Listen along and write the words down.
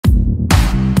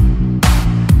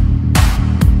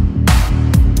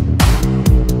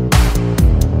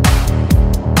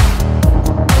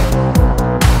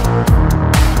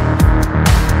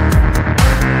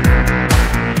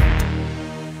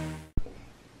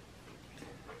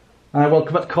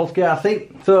Welcome back to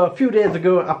Jjrc. So a few days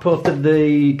ago I posted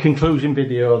the conclusion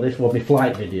video. This was my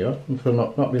flight video, so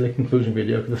not really a conclusion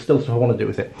video because there's still stuff I want to do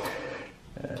with it.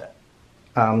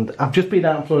 And I've just been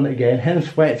out flying it again,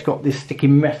 hence why it's got this sticky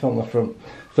mess on the front.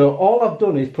 So all I've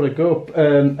done is put a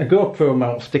GoPro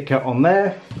mount sticker on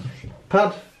there,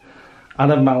 pad,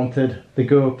 and I've mounted the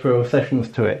GoPro sessions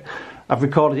to it. I've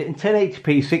recorded it in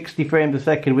 1080p 60 frames a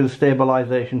second with the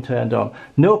stabilisation turned on.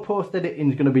 No post editing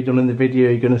is going to be done in the video.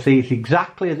 You're going to see it's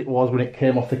exactly as it was when it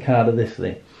came off the card of this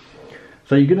thing.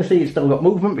 So you're going to see it's still got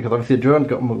movement because obviously the drone's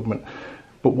got movement.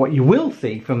 But what you will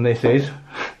see from this is,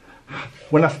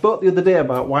 when I spoke the other day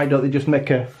about why don't they just make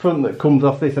a front that comes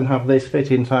off this and have this fit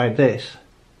inside this,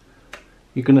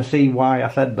 you're going to see why I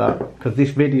said that, because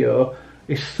this video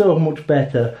is so much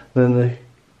better than the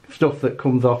stuff that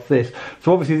comes off this.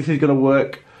 So obviously this is going to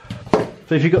work.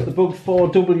 So if you've got the Bugs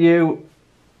 4W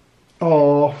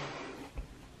or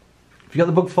if you've got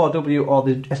the Bugs 4W or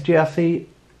the Jjrc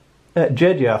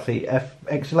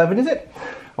X11, is it?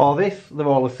 Or this, they're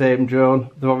all the same drone.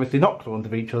 They're obviously not clones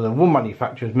of each other. One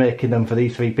manufacturer is making them for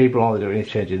these three people. All they're doing is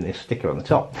changing this sticker on the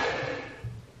top.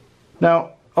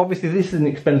 Now obviously this is an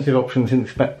expensive option.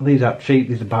 These aren't cheap.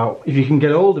 These are about, if you can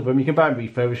get hold of them, you can buy them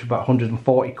refurbished for about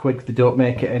 140 quid because they don't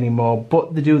make it anymore.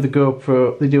 But they do the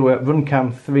GoPro, they do a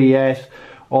Runcam 3S,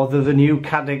 or there's a new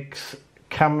Caddx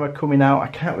camera coming out. I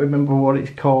can't remember what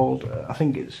it's called. I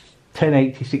think it's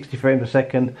 1080 60 frames a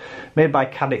second, made by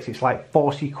Caddx. It's like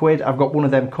 40 quid. I've got one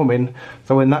of them coming,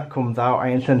 so when that comes out I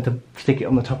intend to stick it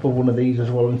on the top of one of these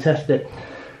as well and test it.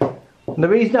 And the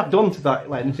reason I've done to that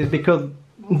lens is because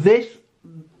this,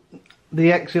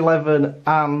 the X11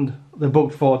 and the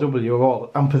Bugs 4W are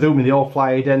all, I'm presuming they all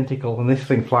fly identical, and this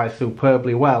thing flies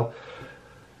superbly well.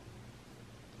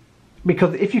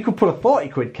 Because if you could put a 40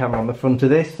 quid camera on the front of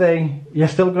this thing, you're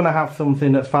still going to have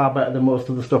something that's far better than most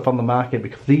of the stuff on the market,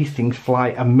 because these things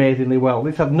fly amazingly well.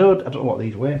 This have no, I don't know what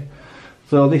these weigh.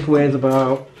 So this weighs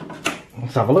about,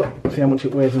 let's have a look, see how much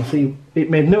it weighs and see. It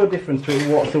made no difference to it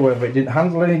whatsoever. It didn't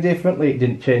handle any differently, it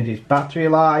didn't change its battery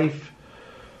life.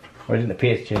 Or it didn't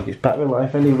appear to change its battery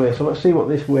life anyway, so let's see what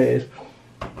this weighs.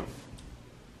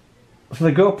 So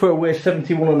the GoPro weighs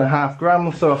 71.5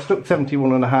 grams, so I've stuck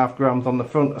 71.5 grams on the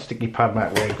front. A sticky pad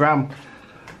might weigh a gram,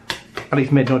 and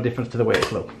it's made no difference to the way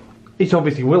it looks. It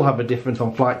obviously will have a difference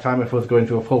on flight time if I was going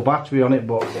to a full battery on it,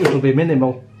 but it'll be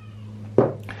minimal.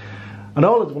 And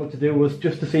all I wanted to do was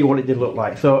just to see what it did look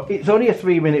like. So it's only a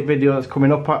 3-minute video that's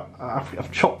coming up.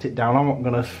 I've chopped it down. I'm not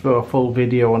going to throw a full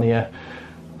video on here.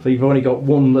 So you've only got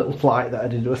one little flight that I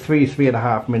did. It was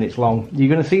 3.5 minutes long. You're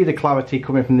going to see the clarity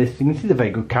coming from this thing. This is a very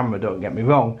good camera, don't get me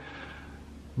wrong.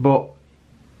 But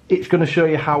it's going to show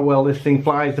you how well this thing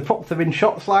flies. The props have been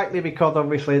shot slightly because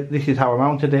obviously this is how I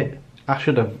mounted it. I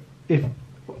should have,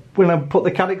 when I put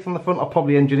the Caddx on the front, I'll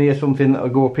probably engineer something that'll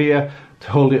go up here to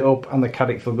hold it up, and the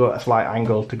Caddx will go at a slight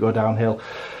angle to go downhill.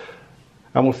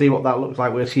 And we'll see what that looks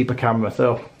like with a cheaper camera.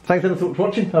 So thanks ever so much for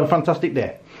watching. Have a fantastic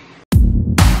day.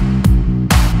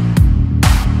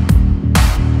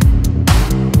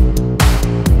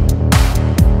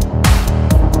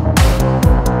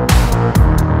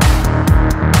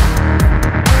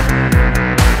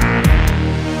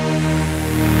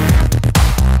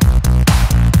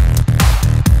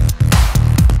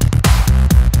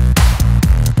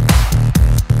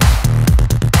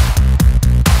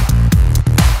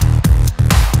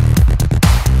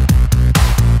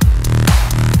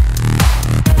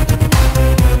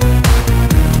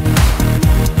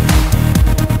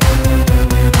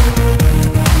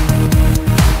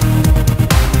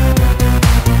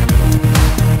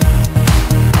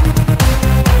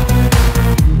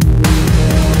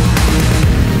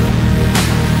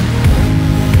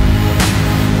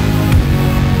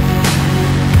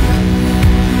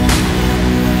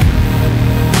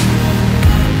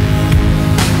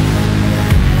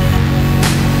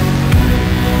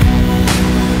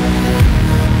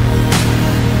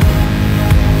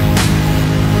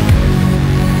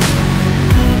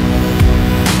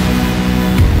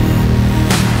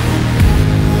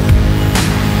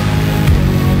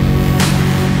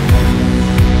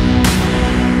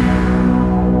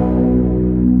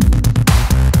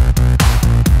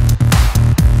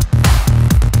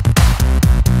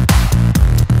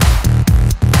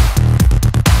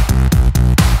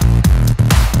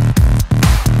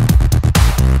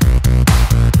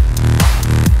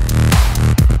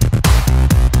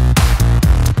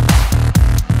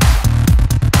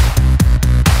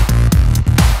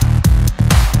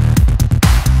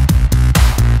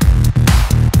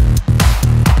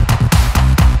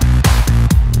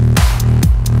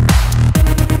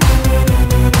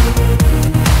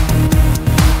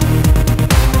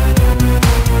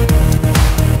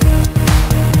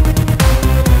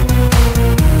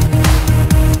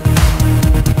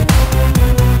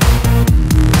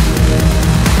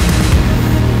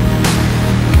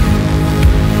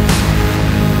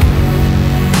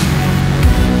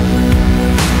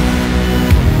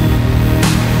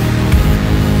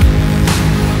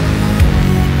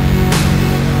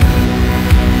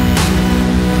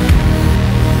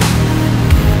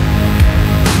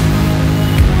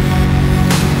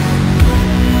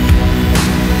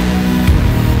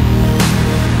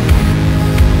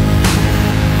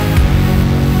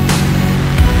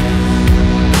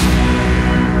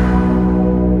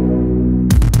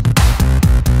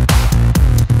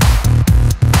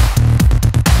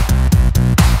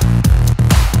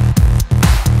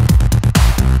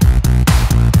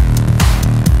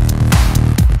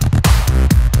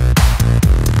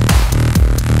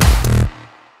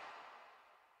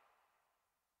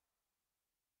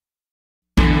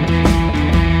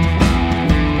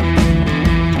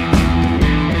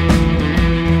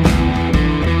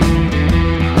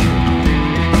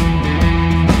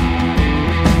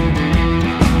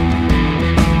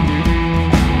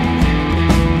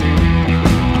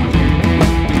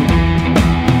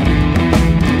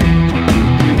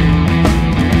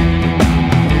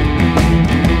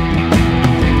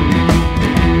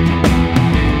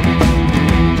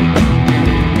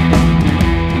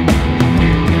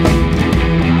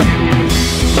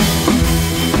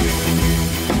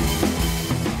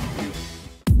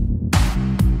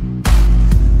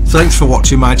 Thanks for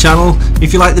watching my channel.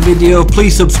 If you like the video,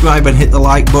 please subscribe and hit the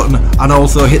like button, and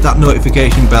also hit that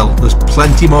notification bell. There's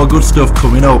plenty more good stuff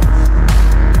coming up.